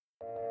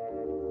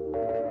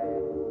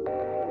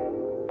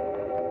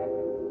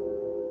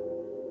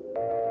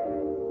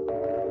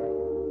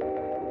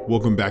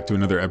Welcome back to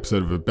another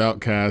episode of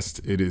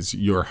Aboutcast. It is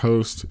your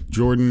host,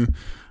 Jordan,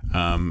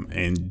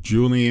 and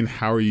Julian.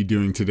 How are you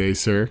doing today,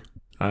 sir?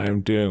 I'm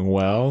doing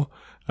well.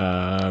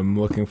 I'm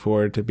looking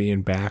forward to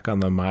being back on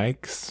the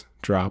mics,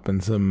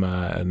 dropping some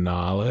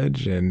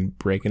knowledge and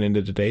breaking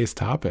into today's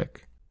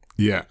topic.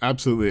 Yeah,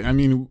 absolutely. I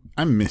mean,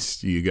 I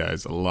missed you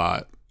guys a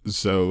lot.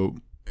 So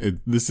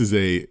this is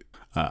a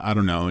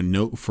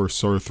note for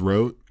sore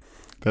throat.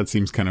 That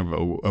seems kind of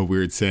a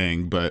weird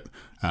saying, but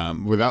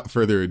without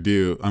further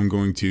ado, I'm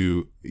going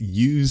to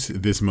use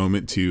this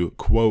moment to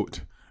quote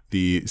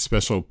the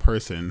special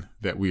person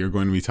that we are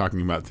going to be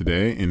talking about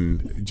today,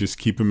 and just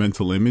keep a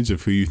mental image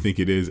of who you think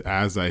it is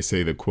as I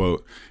say the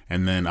quote.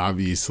 And then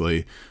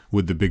obviously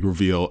with the big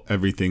reveal,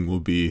 everything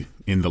will be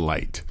in the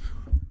light.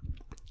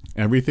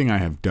 Everything I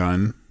have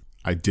done,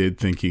 I did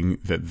thinking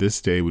that this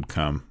day would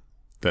come,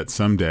 that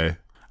someday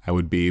I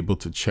would be able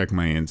to check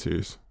my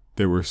answers.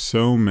 There were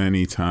so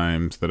many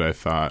times that I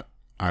thought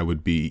it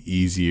would be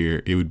easier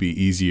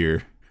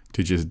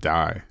to just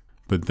die.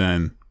 But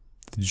then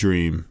the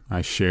dream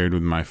I shared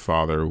with my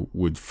father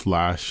would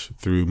flash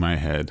through my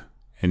head.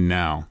 And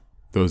now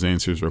those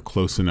answers are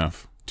close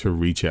enough to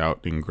reach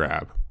out and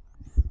grab.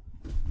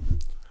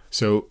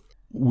 So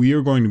we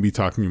are going to be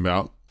talking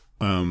about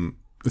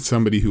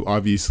somebody who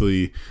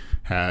obviously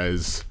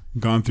has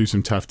gone through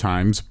some tough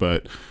times,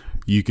 but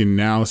you can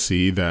now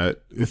see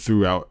that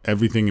throughout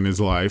everything in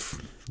his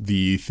life,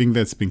 the thing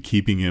that's been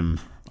keeping him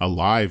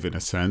alive in a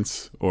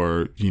sense,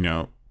 or,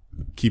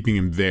 keeping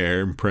him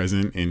there and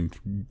present and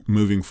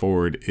moving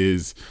forward,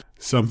 is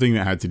something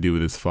that had to do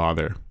with his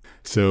father.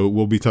 So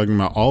we'll be talking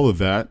about all of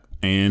that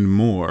and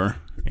more,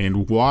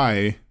 and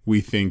why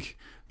we think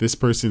this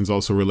person is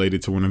also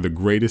related to one of the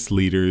greatest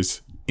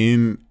leaders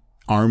in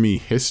Army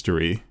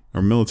history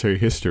or military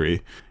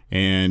history.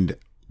 And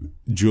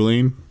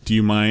Julian, do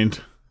you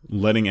mind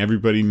letting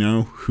everybody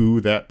know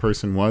who that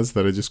person was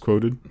that I just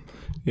quoted?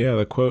 Yeah,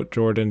 the quote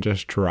Jordan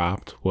just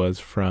dropped was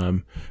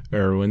from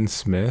Erwin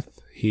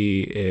Smith.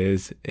 He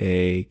is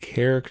a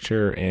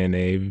character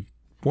in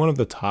one of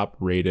the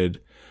top-rated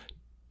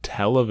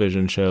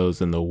television shows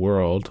in the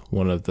world,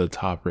 one of the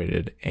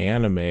top-rated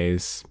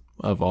animes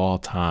of all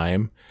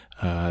time.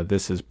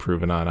 This is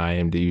proven on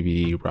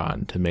IMDb,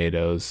 Rotten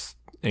Tomatoes.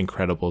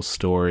 Incredible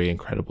story,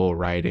 incredible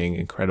writing,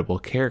 incredible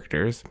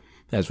characters,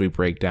 as we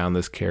break down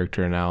this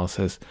character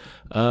analysis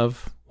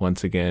of,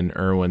 once again,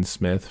 Erwin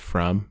Smith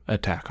from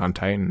Attack on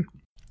Titan.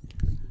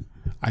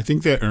 I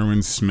think that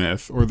Erwin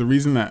Smith, or the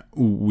reason that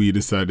we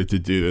decided to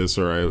do this,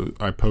 or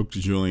I poked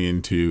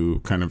Julian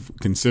to kind of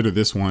consider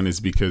this one, is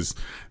because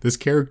this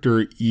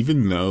character,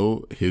 even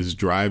though his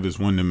drive is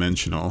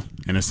one-dimensional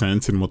in a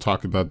sense, and we'll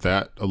talk about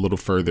that a little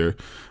further,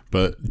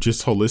 but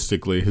just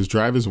holistically, his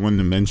drive is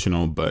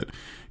one-dimensional, but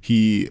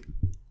he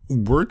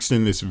works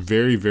in this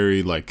very,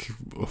 very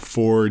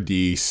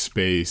 4D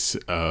space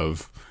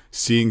of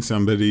seeing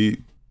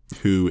somebody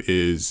who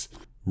is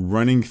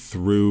running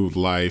through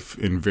life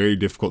in very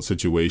difficult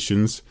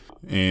situations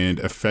and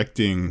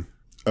affecting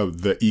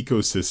the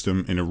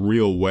ecosystem in a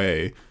real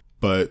way,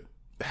 but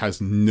has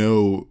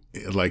no,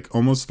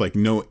 almost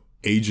no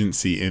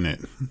agency in it.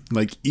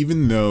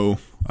 Even though,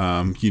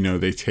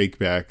 they take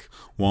back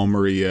Wall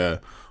Maria,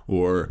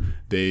 or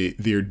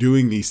they're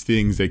doing these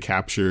things, they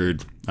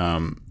captured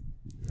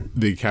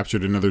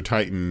another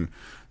Titan,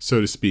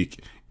 so to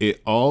speak. It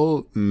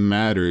all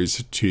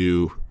matters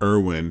to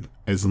Erwin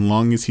as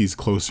long as he's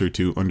closer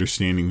to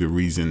understanding the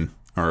reason,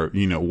 or,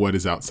 what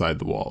is outside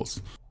the walls.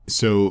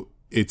 So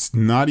it's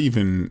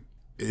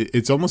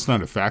almost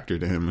not a factor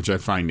to him, which I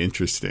find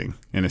interesting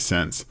in a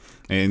sense.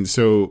 And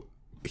so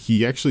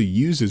he actually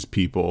uses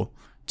people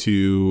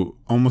to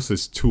almost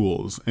as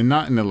tools, and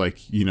not in a a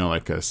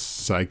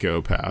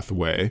psychopath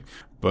way,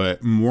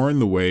 but more in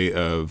the way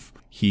of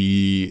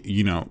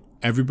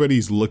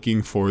everybody's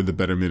looking for the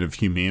betterment of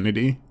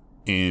humanity,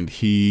 and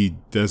he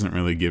doesn't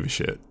really give a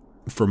shit,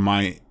 from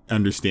my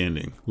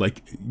understanding.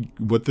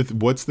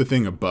 What's the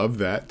thing above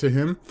that to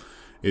him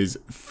is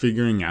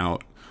figuring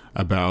out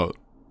about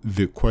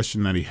the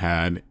question that he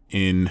had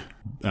in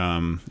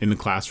the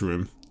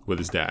classroom with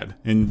his dad.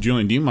 And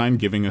Julian, do you mind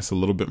giving us a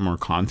little bit more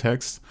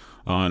context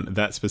on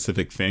that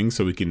specific thing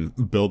so we can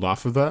build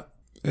off of that?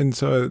 And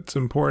so it's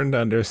important to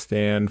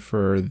understand,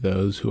 for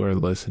those who are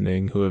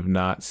listening who have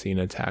not seen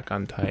Attack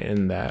on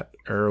Titan, that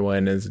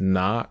Erwin is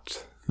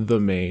not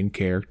the main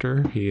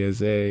character. He is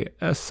a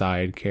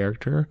side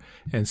character.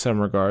 In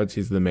some regards,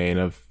 he's the main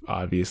of,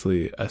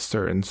 obviously, a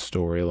certain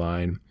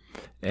storyline.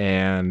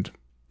 And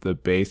the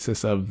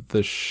basis of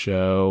the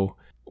show,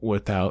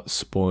 without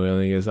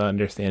spoiling, is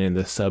understanding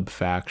the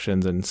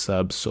sub-factions and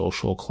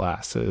sub-social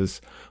classes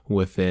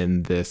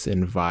within this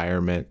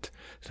environment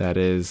that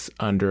is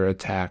under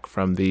attack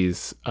from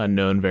these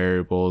unknown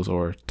variables,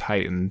 or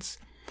Titans.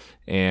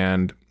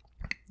 And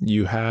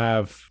you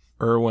have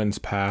Erwin's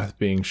path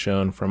being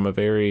shown from a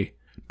very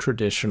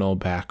traditional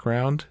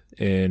background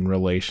in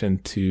relation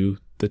to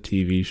the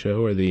TV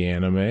show or the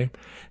anime,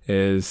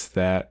 is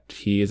that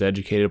he is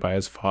educated by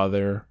his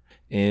father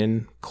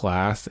in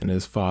class, and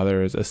his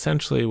father is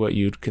essentially what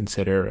you'd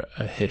consider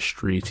a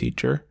history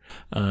teacher.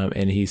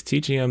 And he's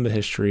teaching him the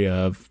history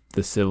of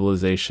the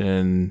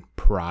civilization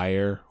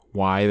prior,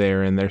 why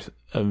they're in their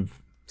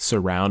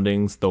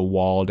surroundings, the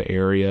walled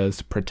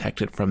areas,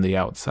 protected from the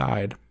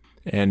outside.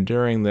 And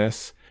during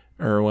this,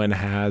 Erwin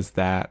has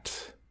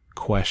that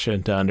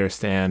question to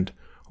understand,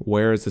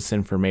 where is this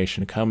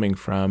information coming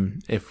from?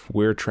 If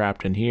we're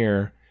trapped in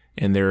here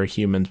and there are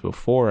humans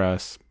before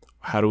us,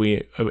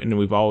 and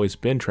we've always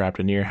been trapped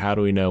in here, how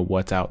do we know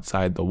what's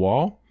outside the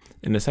wall?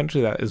 And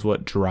essentially that is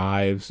what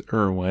drives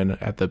Erwin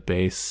at the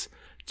base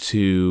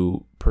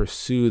to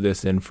pursue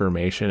this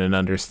information and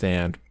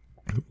understand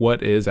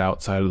what is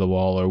outside of the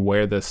wall, or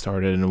where this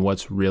started and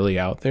what's really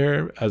out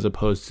there, as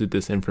opposed to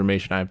this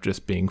information I'm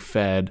just being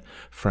fed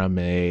from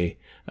a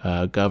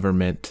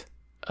government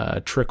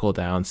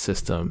trickle-down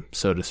system,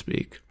 so to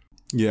speak.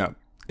 Yeah.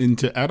 And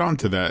to add on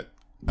to that,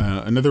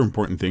 another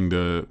important thing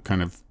to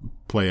kind of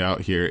play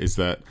out here is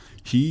that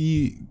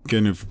he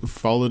kind of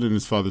followed in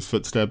his father's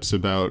footsteps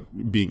about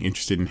being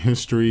interested in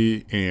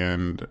history.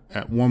 And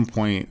at one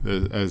point,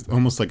 as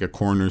almost like a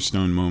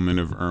cornerstone moment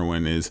of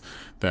Erwin, is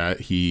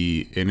that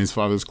he, in his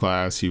father's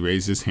class, he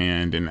raised his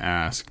hand and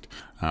asked,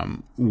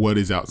 what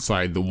is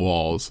outside the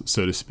walls,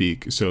 so to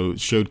speak. So it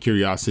showed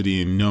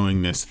curiosity and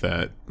knowingness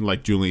that,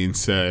 like Julian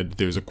said,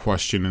 there's a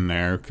question in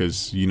there,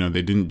 because,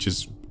 they didn't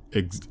just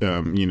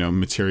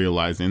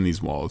materialize in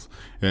these walls.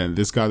 And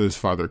this got his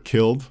father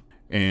killed.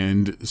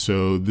 And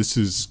so this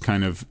is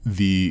kind of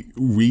the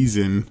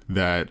reason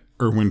that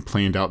Erwin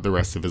planned out the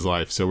rest of his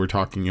life. So we're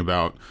talking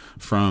about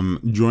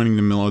from joining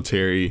the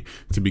military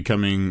to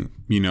becoming,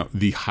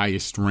 the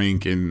highest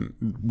rank in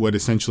what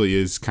essentially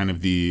is kind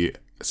of the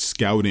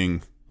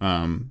scouting,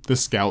 the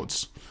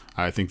scouts,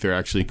 I think they're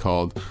actually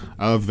called,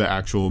 of the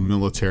actual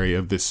military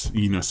of this,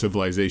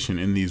 civilization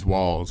in these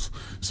walls.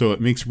 So it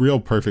makes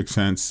real perfect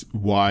sense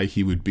why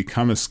he would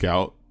become a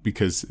scout,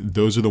 because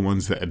those are the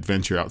ones that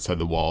adventure outside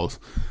the walls.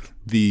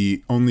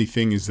 The only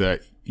thing is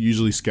that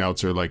usually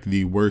scouts are like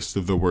the worst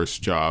of the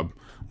worst job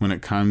when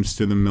it comes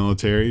to the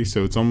military.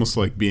 So it's almost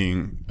like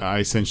I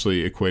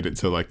essentially equate it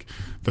to like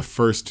the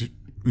first,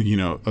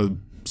 a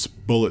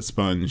bullet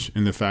sponge,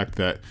 in the fact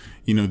that,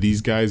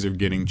 these guys are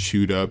getting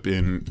chewed up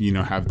and,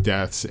 have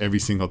deaths every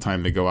single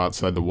time they go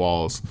outside the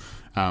walls.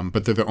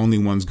 But they're the only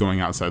ones going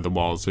outside the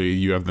walls. So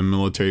you have the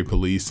military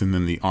police and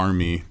then the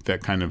army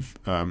that kind of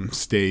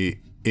stay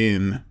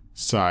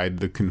inside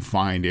the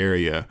confined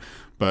area.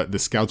 But the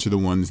scouts are the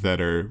ones that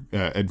are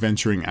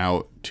adventuring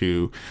out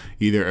to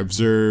either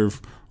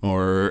observe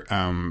or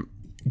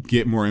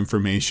get more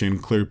information,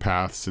 clear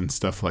paths and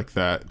stuff like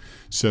that.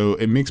 So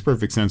it makes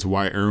perfect sense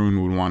why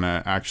Erwin would want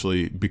to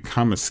actually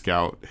become a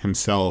scout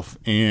himself,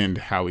 and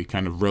how he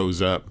kind of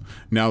rose up.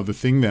 Now, the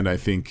thing that I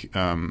think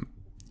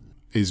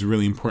is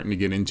really important to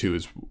get into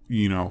is,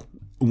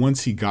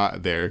 once he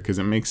got there, because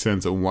it makes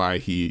sense of why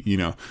he,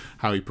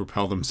 how he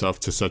propelled himself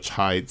to such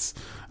heights.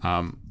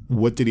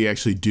 What did he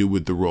actually do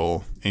with the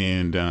role?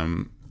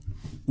 And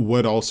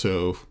what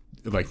also,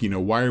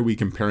 why are we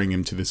comparing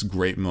him to this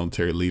great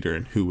military leader,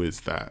 and who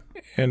is that?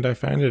 And I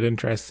find it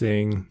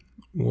interesting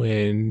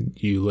when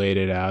you laid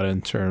it out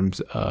in terms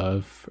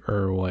of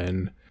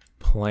Erwin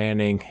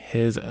planning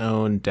his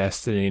own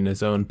destiny and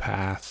his own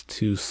path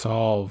to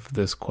solve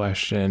this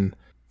question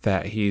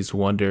that he's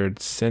wondered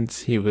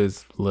since he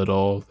was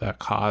little, that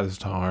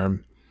caused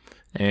harm.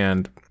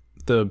 And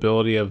the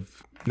ability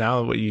of,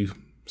 now what you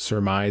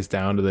surmise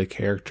down to the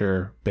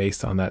character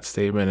based on that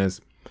statement,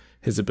 is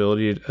his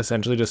ability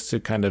essentially just to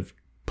kind of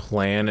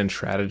plan and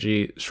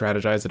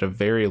strategize at a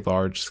very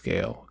large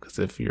scale. Because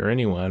if you're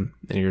anyone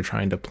and you're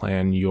trying to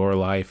plan your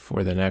life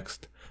for the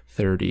next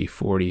 30,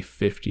 40,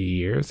 50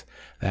 years,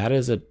 that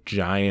is a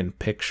giant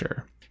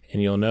picture.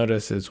 And you'll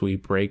notice as we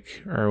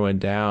break Erwin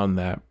down,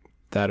 that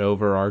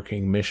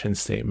overarching mission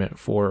statement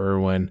for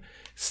Erwin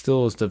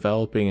still is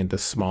developing into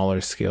smaller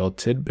scale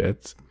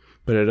tidbits,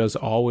 but it is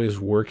always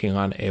working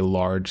on a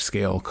large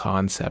scale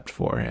concept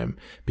for him,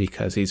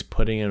 because he's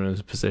putting him in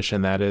a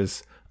position that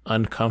is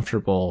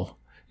uncomfortable,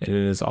 and it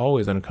is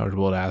always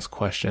uncomfortable to ask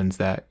questions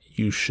that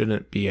you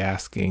shouldn't be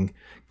asking,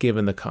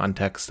 given the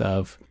context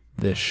of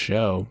this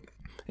show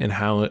and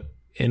how it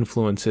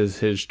influences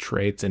his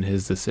traits and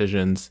his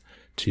decisions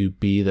to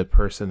be the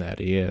person that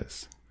he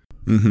is.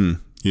 Mm-hmm.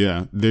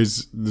 Yeah,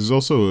 there's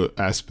also an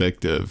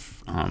aspect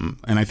of, and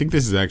I think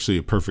this is actually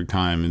a perfect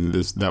time, and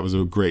that was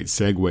a great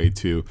segue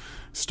to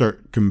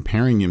start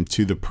comparing him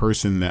to the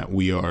person that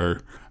we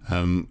are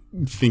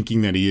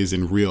thinking that he is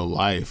in real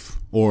life,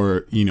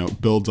 or,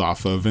 builds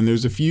off of. And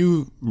there's a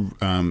few,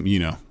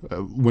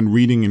 when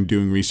reading and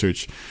doing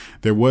research,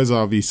 there was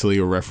obviously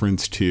a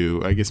reference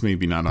to, I guess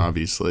maybe not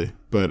obviously,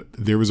 but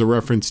there was a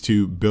reference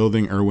to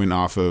building Erwin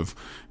off of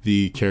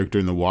the character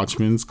in The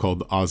Watchmen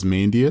called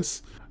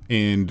Ozymandias.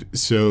 And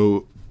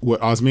so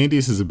what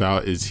Ozymandias is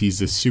about is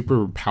he's a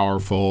super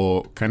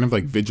powerful kind of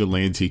like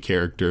vigilante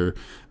character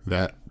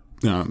that,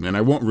 and I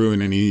won't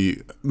ruin any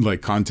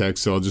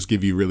context, so I'll just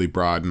give you really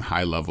broad and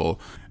high level,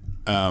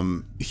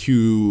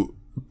 who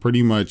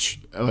pretty much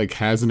like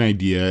has an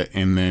idea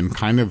and then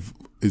kind of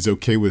is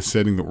okay with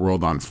setting the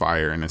world on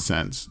fire in a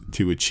sense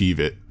to achieve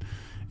it,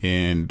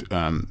 and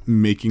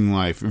making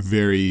life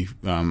very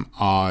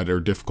odd or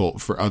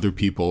difficult for other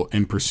people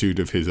in pursuit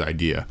of his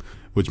idea,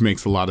 which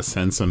makes a lot of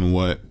sense on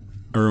what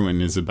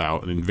Erwin is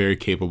about, and very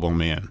capable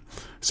man.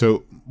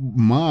 So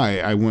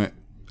I went,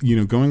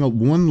 going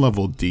one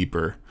level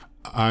deeper.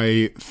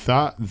 I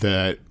thought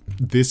that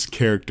this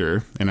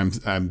character, and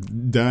I'm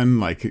done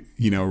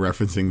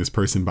referencing this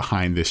person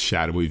behind this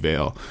shadowy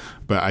veil,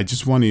 but I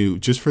just want to,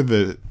 just for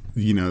the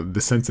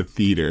sense of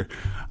theater,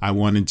 I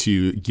wanted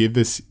to give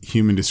this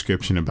human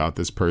description about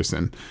this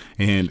person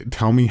and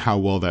tell me how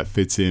well that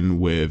fits in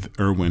with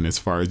Erwin as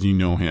far as you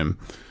know him.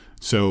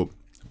 So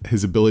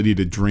his ability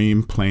to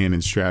dream, plan,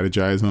 and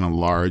strategize on a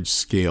large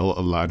scale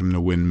allowed him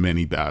to win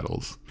many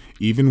battles.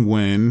 Even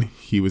when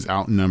he was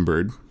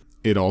outnumbered,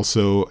 it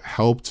also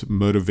helped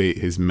motivate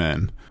his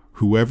men,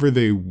 whoever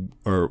they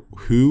or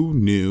who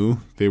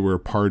knew they were a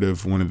part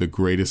of one of the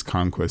greatest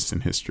conquests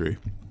in history.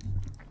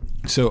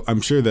 So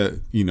I'm sure that,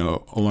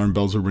 alarm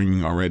bells are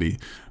ringing already.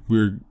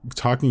 We're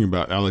talking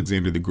about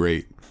Alexander the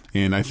Great.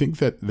 And I think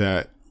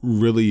that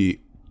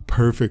really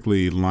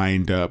perfectly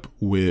lined up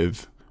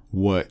with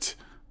what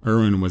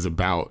Erwin was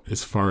about,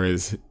 as far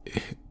as,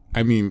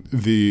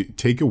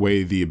 take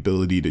away the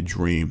ability to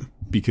dream.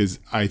 Because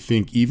I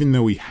think even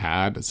though he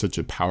had such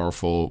a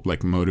powerful,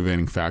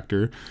 motivating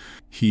factor,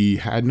 he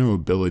had no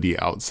ability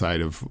outside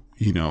of,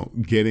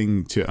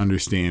 getting to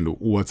understand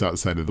what's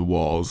outside of the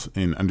walls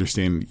and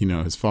understand,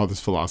 his father's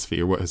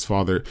philosophy, or what his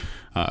father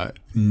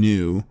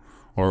knew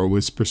or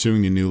was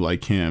pursuing to know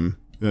like him.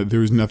 There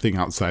was nothing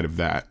outside of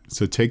that.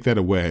 So take that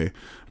away.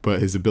 But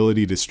his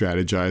ability to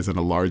strategize on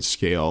a large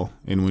scale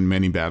and win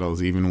many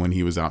battles, even when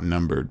he was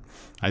outnumbered,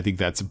 I think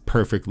that's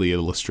perfectly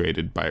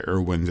illustrated by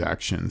Erwin's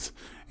actions.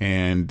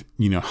 And,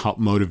 help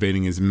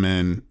motivating his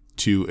men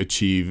to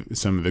achieve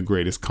some of the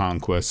greatest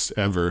conquests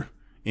ever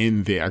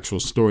in the actual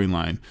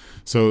storyline.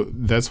 So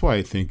that's why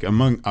I think,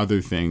 among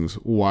other things,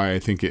 why I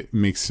think it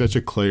makes such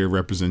a clear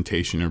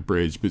representation or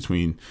bridge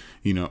between,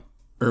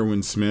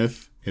 Erwin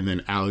Smith and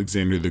then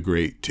Alexander the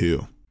Great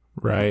too.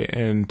 Right.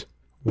 And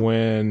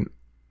when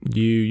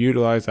you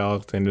utilize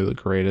Alexander the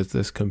Great as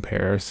this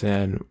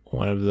comparison,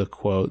 one of the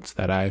quotes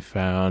that I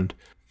found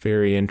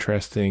very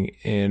interesting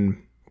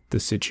in the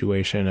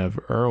situation of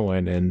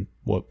Erwin and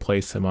what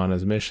placed him on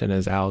his mission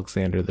is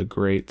Alexander the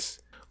Great's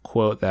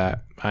quote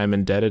that I'm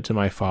indebted to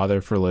my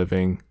father for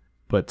living,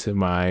 but to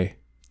my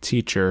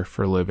teacher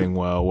for living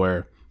well,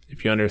 where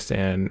if you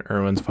understand,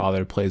 Erwin's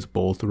father plays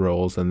both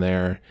roles in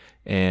there,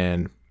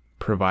 and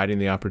providing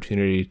the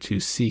opportunity to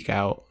seek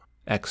out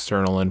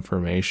external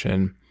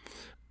information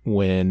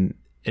when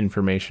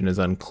information is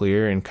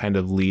unclear and kind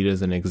of lead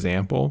as an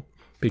example.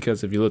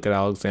 Because if you look at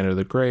Alexander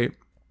the Great,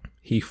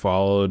 he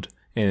followed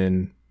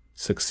and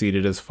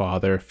succeeded his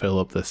father,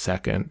 Philip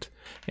II,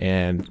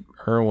 and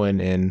Erwin,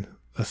 in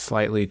a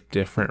slightly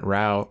different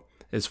route,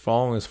 is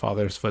following his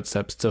father's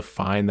footsteps to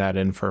find that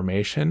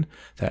information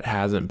that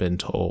hasn't been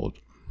told.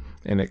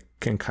 And it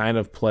can kind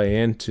of play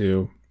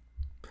into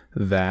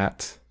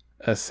that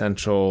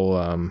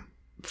essential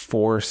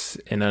force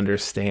and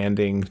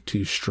understanding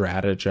to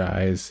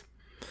strategize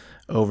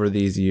over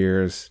these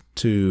years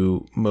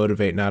to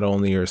motivate not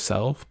only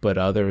yourself, but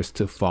others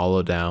to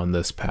follow down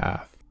this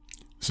path.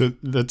 So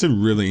that's a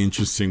really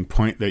interesting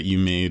point that you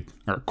made,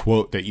 or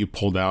quote that you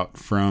pulled out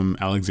from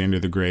Alexander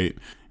the Great.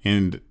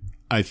 And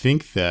I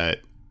think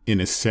that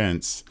in a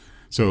sense,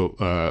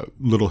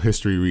 little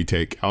history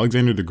retake,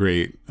 Alexander the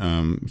Great,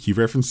 he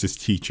referenced his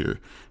teacher,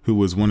 who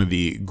was one of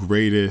the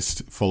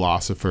greatest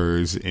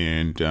philosophers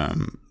and,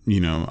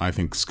 I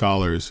think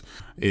scholars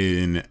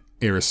in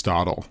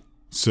Aristotle.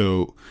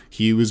 So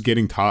he was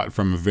getting taught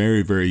from a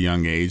very, very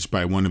young age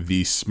by one of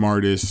the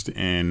smartest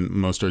and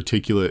most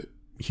articulate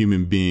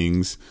human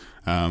beings,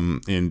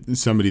 and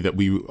somebody that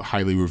we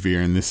highly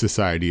revere in this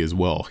society as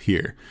well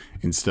here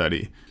in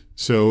study.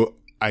 So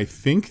I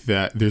think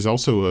that there's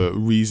also a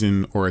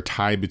reason or a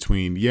tie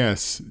between,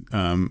 yes,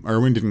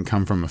 Erwin didn't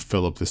come from a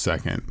Philip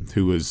II,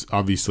 who was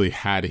obviously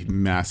had a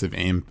massive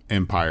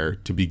empire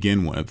to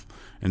begin with,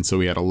 and so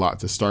he had a lot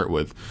to start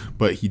with,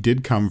 but he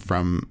did come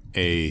from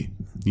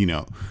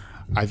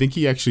I think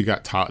he actually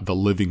got taught the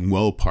living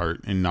well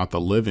part and not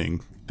the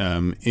living,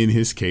 in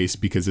his case,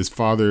 because his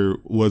father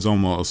was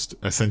almost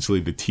essentially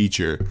the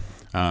teacher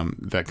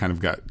that kind of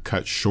got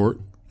cut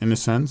short in a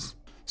sense.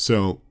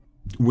 So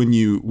when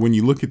you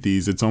look at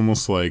these, it's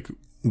almost like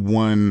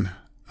one,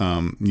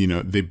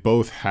 they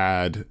both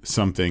had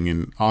something,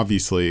 and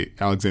obviously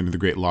Alexander the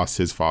Great lost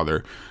his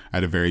father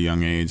at a very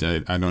young age. I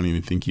don't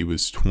even think he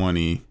was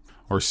 20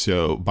 or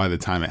so by the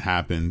time it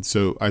happened.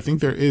 So I think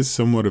there is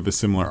somewhat of a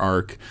similar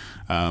arc.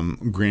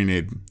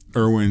 Granted,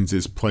 Erwin's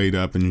is played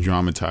up and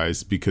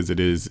dramatized because it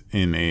is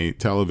in a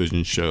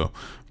television show,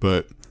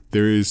 but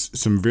there is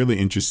some really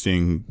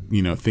interesting,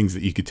 things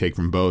that you could take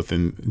from both.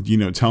 And,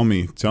 tell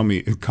me,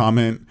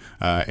 comment.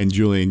 And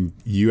Julian,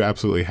 you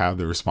absolutely have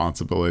the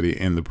responsibility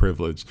and the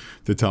privilege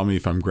to tell me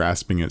if I'm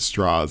grasping at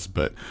straws.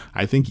 But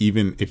I think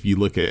even if you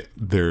look at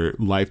their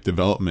life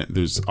development,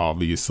 there's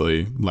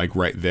obviously, like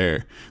right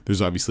there,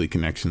 there's obviously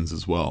connections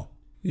as well.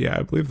 Yeah,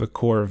 I believe the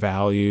core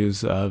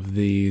values of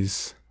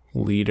these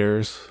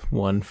leaders,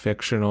 one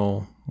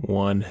fictional,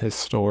 one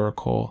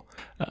historical,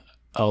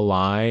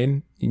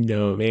 align.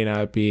 It may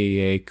not be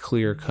a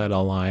clear-cut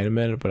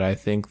alignment, but I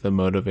think the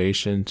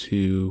motivation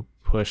to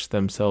push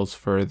themselves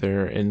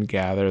further and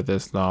gather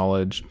this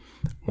knowledge,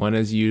 one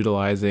is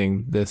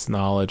utilizing this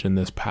knowledge and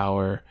this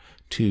power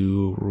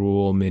to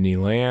rule many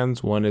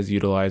lands. One is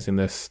utilizing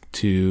this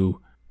to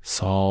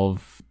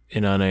solve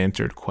an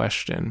unanswered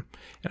question.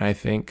 And I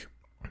think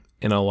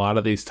in a lot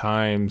of these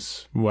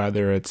times,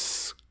 whether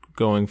it's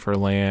going for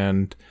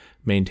land,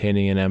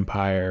 maintaining an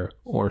empire,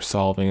 or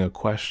solving a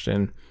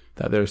question,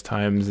 that there's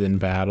times in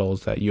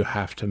battles that you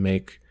have to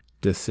make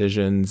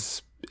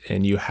decisions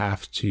and you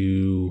have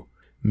to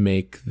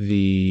make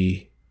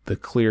the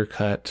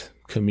clear-cut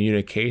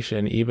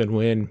communication even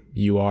when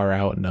you are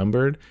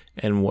outnumbered,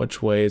 and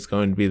which way is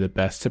going to be the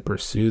best to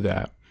pursue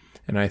that.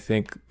 And I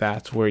think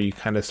that's where you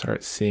kind of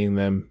start seeing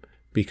them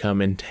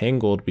become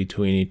entangled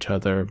between each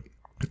other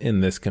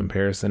in this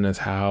comparison, is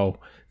how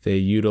they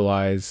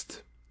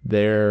utilized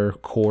their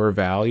core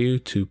value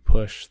to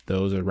push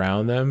those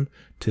around them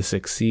to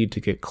succeed,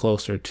 to get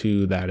closer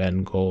to that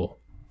end goal.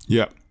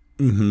 Yeah.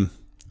 Mm-hmm.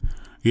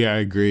 Yeah, I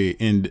agree.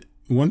 And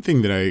one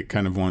thing that I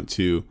kind of want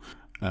to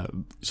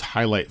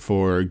highlight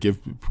give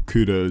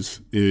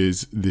kudos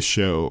is the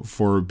show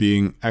for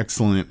being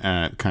excellent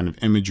at kind of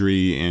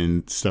imagery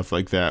and stuff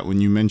like that.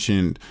 When you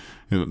mentioned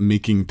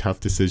making tough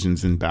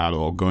decisions in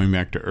battle, going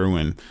back to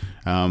Erwin,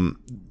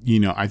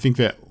 I think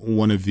that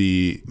one of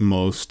the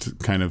most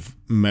kind of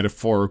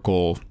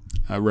metaphorical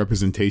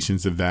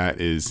representations of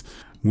that is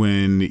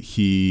when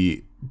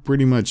he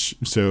pretty much,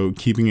 so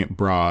keeping it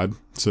broad,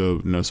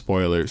 so no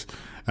spoilers,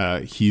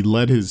 he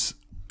led his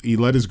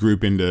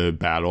group into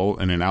battle,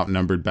 in an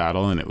outnumbered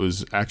battle, and it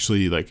was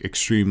actually like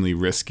extremely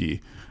risky.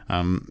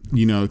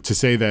 To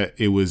say that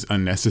it was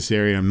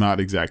unnecessary, I'm not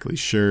exactly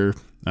sure.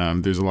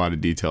 There's a lot of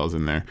details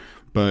in there,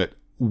 but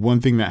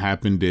one thing that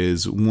happened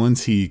is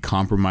once he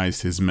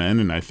compromised his men,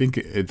 and I think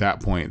at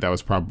that point that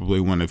was probably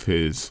one of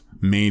his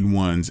main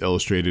ones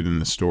illustrated in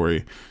the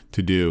story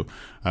to do,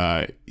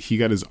 he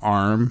got his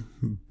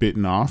arm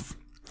bitten off,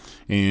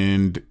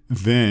 and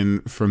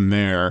then from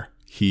there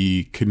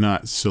he could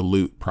not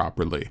salute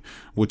properly,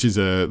 which is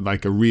a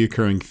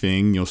reoccurring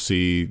thing. You'll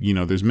see,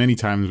 there's many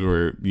times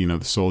where, the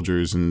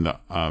soldiers and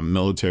the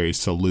military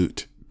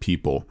salute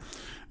people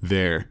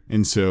there.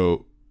 And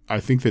so I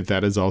think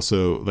that is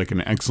also like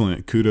an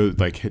excellent kudos,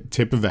 like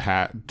tip of the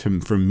hat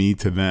from me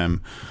to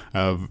them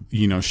of,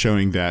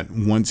 showing that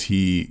once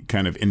he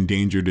kind of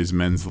endangered his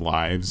men's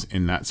lives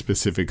in that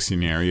specific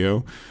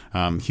scenario,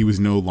 he was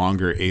no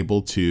longer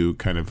able to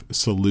kind of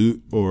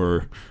salute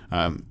or,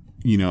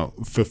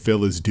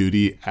 fulfill his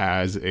duty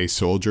as a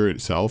soldier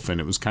itself. And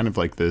it was kind of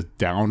like the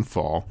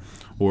downfall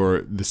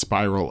or the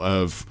spiral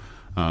of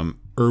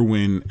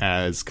Erwin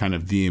as kind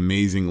of the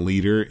amazing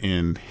leader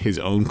in his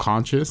own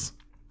conscience.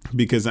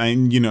 Because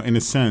in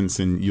a sense,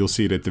 and you'll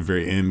see it at the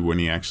very end when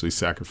he actually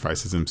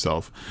sacrifices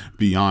himself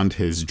beyond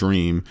his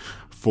dream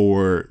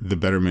for the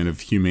betterment of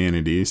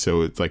humanity.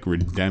 So it's like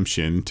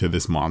redemption to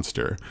this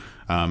monster,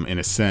 in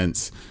a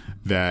sense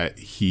that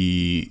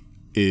he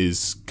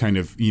is kind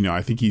of,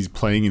 I think he's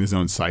playing in his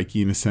own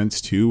psyche in a sense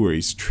too, where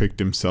he's tricked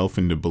himself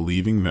into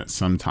believing that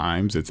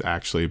sometimes it's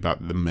actually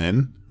about the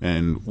men,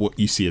 and what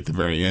you see at the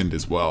very end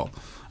as well.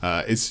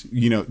 It's,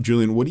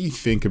 Julian, what do you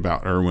think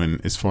about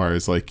Erwin as far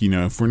as like,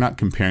 if we're not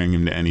comparing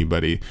him to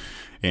anybody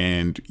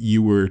and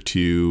you were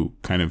to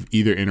kind of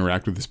either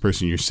interact with this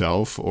person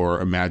yourself or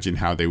imagine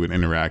how they would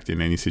interact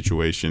in any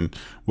situation,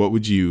 what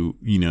would you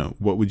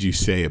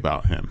say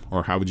about him,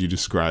 or how would you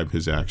describe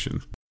his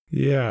actions?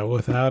 Yeah,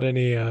 without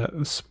any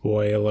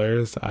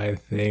spoilers, I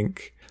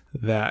think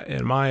that,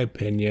 in my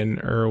opinion,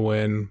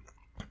 Erwin,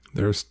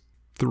 there's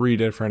 3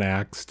 different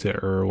acts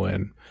to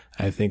Erwin.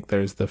 I think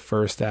there's the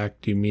first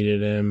act you meet at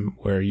him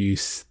where you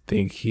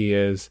think he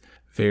is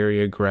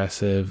very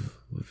aggressive,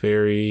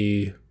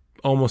 very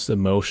almost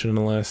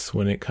emotionless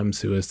when it comes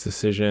to his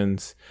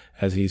decisions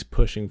as he's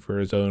pushing for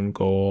his own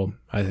goal.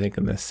 I think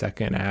in the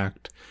second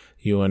act,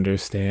 you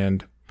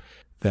understand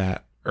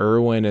that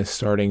Erwin is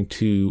starting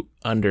to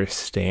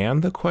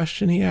understand the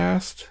question he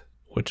asked,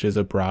 which is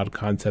a broad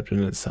concept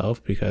in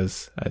itself,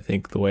 because I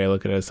think the way I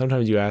look at it is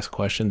sometimes you ask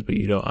questions, but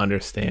you don't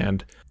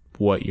understand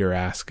what you're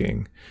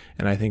asking.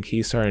 And I think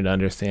he's starting to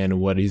understand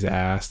what he's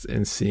asked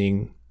and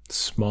seeing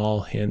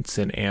small hints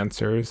and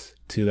answers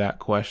to that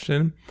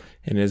question.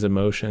 And his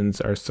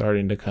emotions are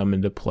starting to come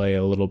into play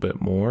a little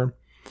bit more.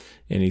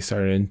 And he's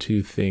starting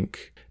to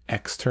think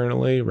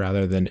externally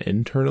rather than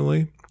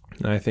internally.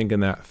 And I think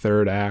in that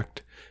third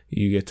act,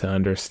 you get to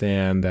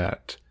understand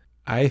that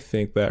I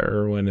think that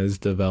Erwin has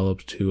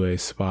developed to a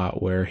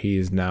spot where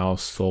he's now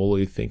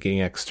solely thinking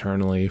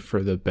externally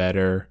for the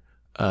better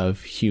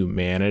of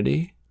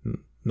humanity,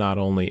 not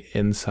only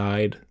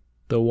inside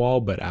the wall,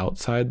 but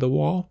outside the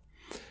wall,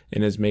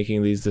 and is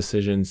making these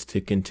decisions to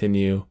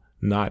continue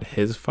not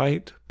his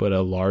fight, but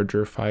a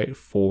larger fight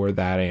for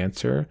that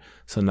answer.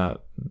 So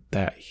not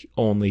that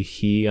only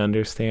he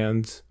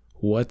understands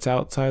what's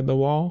outside the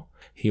wall.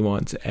 He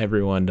wants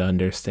everyone to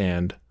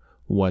understand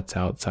what's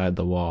outside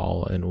the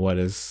wall and what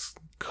is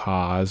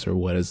cause or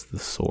what is the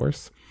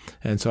source.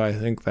 And so I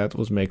think that's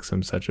what makes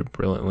him such a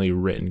brilliantly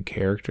written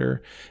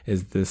character,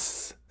 is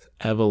this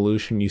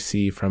evolution you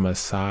see from a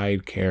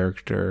side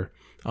character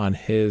on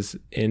his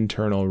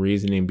internal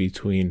reasoning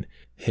between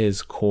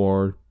his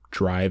core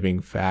driving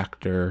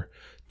factor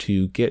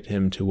to get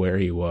him to where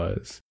he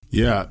was.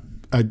 Yeah,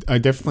 I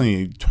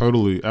definitely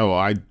totally.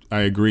 I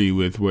agree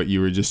with what you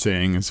were just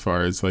saying as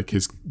far as like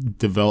his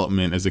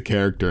development as a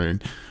character,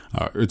 and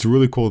it's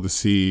really cool to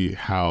see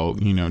how,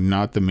 you know,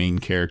 not the main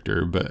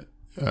character, but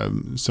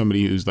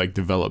somebody who's like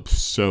developed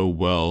so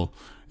well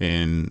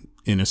in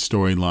a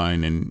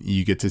storyline, and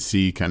you get to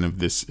see kind of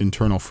this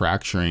internal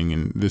fracturing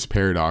and this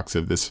paradox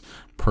of this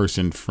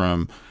person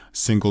from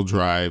single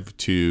drive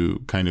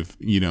to kind of,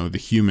 you know, the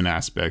human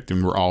aspect,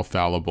 and we're all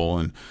fallible,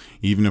 and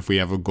even if we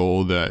have a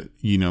goal that,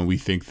 you know, we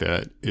think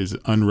that is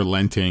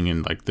unrelenting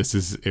and like, this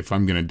is, if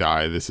I'm gonna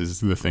die, this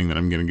is the thing that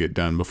I'm gonna get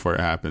done before it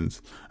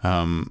happens.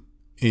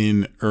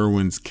 In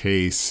Erwin's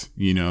case,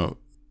 you know,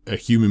 a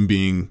human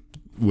being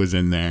was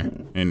in there,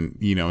 and,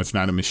 you know, it's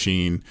not a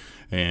machine,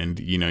 and,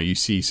 you know, you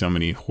see so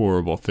many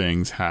horrible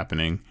things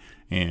happening,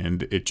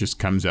 and it just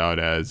comes out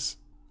as,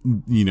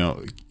 you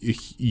know,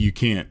 you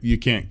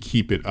can't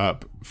keep it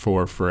up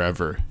for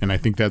forever. And I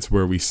think that's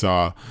where we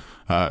saw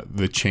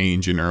the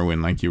change in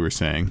Erwin, like you were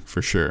saying,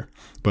 for sure.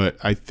 But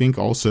I think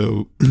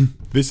also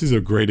this is a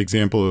great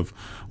example of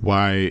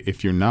why,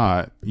 if you're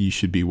not, you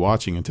should be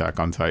watching Attack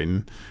on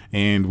Titan.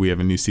 And we have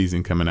a new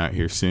season coming out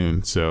here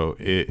soon, so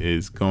it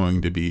is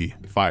going to be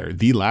fire.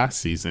 The last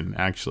season,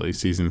 actually,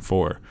 season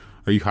 4.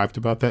 Are you hyped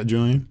about that,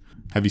 Julian?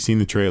 Have you seen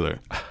the trailer?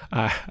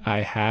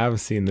 I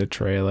have seen the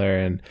trailer,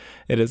 and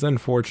it is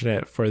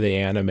unfortunate for the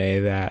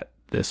anime that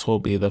this will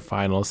be the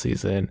final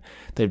season.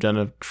 They've done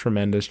a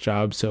tremendous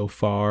job so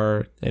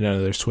far. I know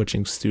they're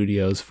switching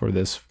studios for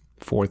this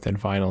 4th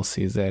and final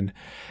season.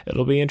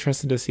 It'll be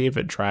interesting to see if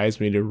it drives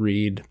me to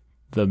read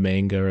the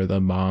manga or the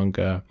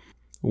manga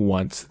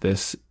once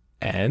this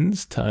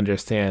ends, to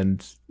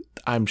understand.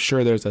 I'm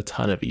sure there's a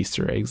ton of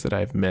Easter eggs that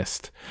I've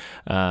missed.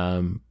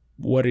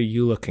 What are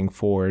you looking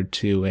forward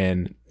to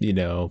in, you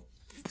know,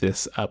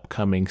 this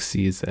upcoming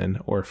season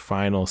or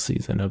final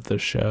season of the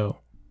show?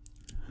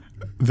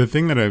 The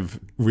thing that I've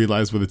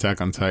realized with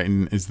Attack on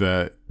Titan is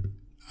that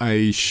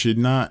I should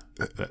not,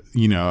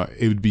 you know,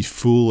 it would be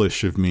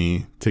foolish of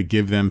me to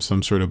give them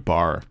some sort of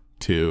bar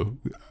to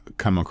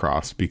come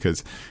across,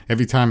 because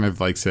every time I've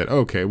like said,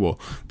 okay, well,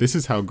 this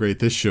is how great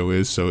this show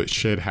is, so it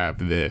should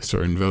have this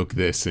or invoke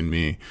this in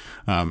me.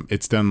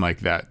 It's done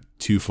like that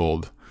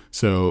twofold.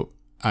 So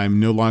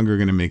I'm no longer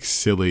going to make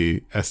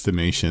silly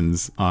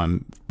estimations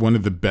on one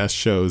of the best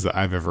shows that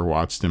I've ever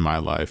watched in my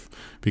life,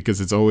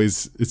 because it's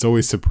always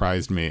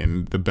surprised me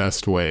in the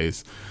best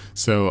ways.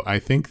 So I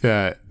think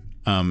that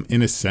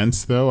in a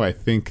sense, though, I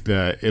think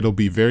that it'll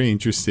be very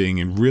interesting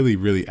and really,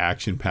 really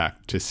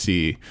action-packed to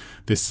see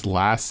this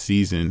last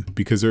season,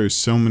 because there are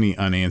so many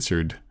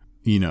unanswered,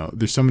 you know,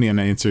 there's so many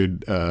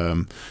unanswered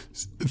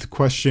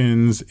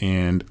questions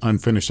and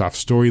unfinished off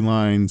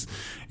storylines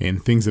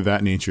and things of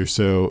that nature.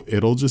 So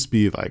it'll just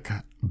be like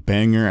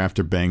banger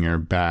after banger,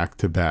 back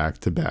to back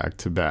to back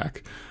to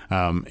back.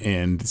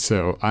 And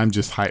so I'm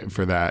just hyped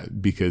for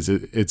that, because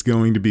it's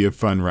going to be a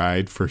fun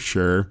ride for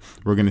sure.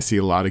 We're going to see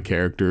a lot of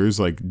characters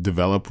like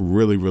develop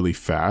really, really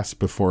fast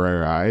before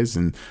our eyes.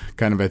 And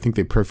kind of, I think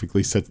they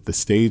perfectly set the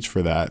stage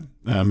for that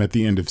at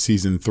the end of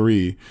season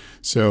 3.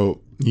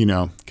 So, you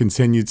know,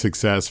 continued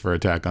success for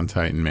Attack on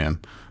Titan, man.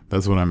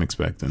 That's what I'm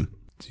expecting.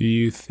 Do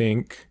you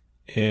think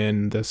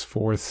in this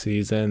 4th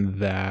season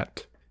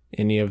that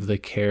any of the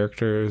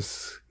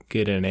characters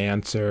get an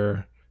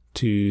answer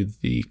to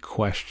the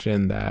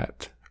question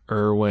that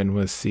Erwin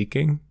was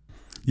seeking?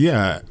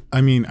 Yeah,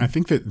 I mean, I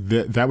think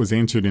that was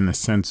answered in a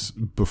sense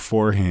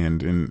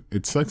beforehand, and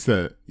it sucks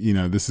that, you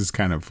know, this is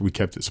kind of, we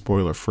kept it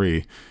spoiler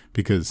free,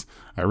 because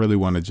I really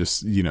want to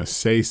just, you know,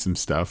 say some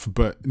stuff.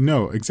 But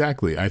no,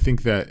 exactly. I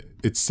think that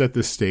it's set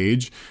the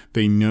stage.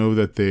 They know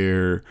that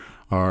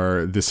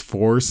this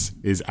force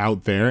is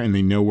out there, and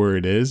they know where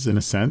it is in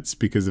a sense,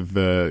 because of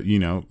the, you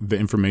know, the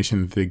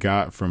information that they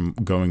got from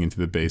going into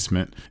the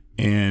basement.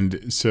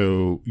 And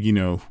so, you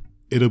know,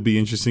 it'll be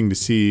interesting to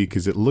see,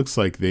 because it looks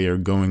like they are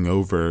going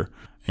over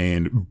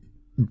and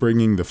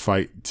bringing the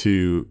fight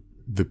to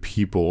the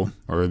people,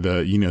 or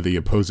the, you know, the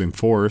opposing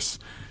force.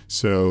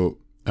 So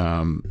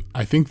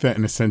I think that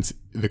in a sense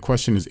the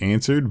question is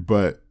answered,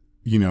 but,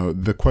 you know,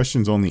 the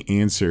question's only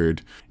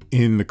answered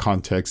in the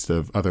context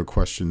of other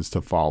questions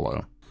to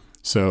follow.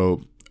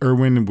 So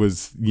Erwin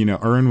was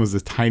a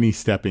tiny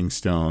stepping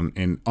stone,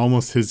 and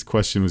almost his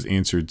question was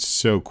answered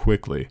so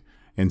quickly.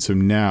 And so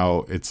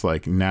now it's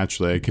like,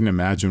 naturally, I can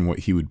imagine what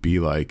he would be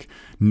like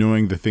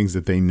knowing the things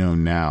that they know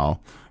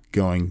now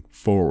going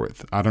forward.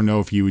 I don't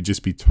know if he would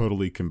just be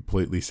totally,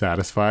 completely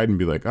satisfied and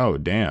be like, oh,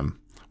 damn.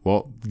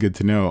 Well, good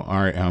to know.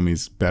 All right,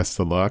 homies, best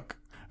of luck.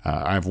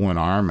 I have one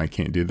arm. I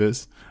can't do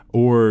this.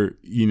 Or,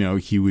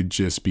 he would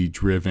just be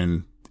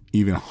driven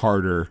even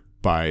harder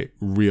by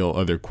real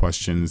other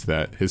questions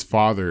that his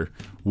father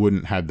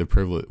wouldn't have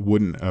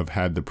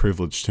had the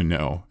privilege to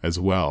know as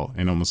well,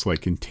 and almost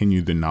like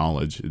continue the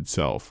knowledge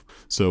itself.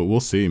 So we'll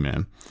see,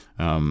 man.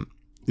 I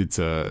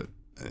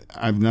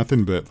have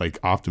nothing but like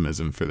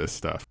optimism for this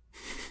stuff.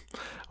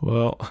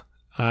 Well,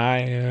 I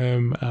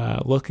am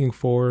looking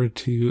forward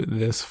to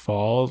this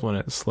fall when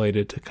it's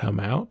slated to come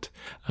out.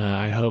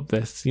 I hope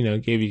this,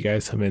 gave you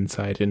guys some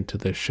insight into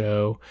the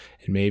show,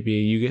 and maybe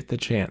you get the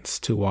chance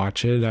to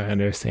watch it. I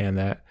understand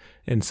that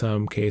in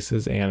some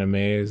cases anime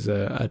is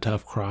a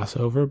tough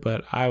crossover,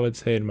 but I would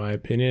say, in my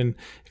opinion,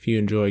 if you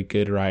enjoy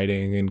good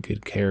writing and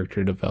good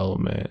character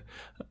development,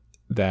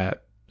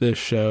 that this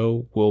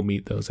show will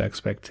meet those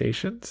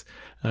expectations.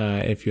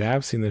 If you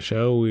have seen the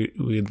show,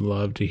 we'd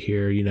love to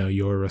hear,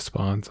 your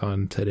response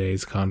on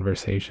today's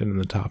conversation and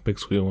the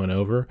topics we went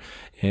over,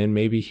 and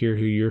maybe hear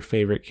who your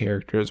favorite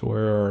characters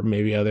were, or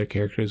maybe other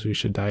characters we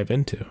should dive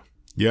into.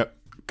 Yep.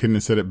 Couldn't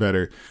have said it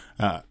better.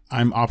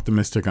 I'm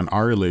optimistic on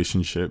our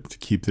relationship to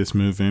keep this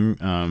moving.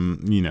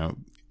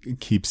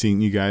 Keep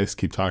seeing you guys,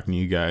 keep talking to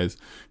you guys,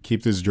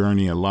 keep this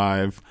journey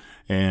alive,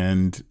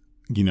 and,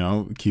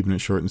 keeping it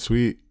short and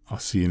sweet. I'll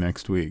see you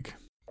next week.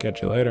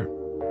 Catch you later.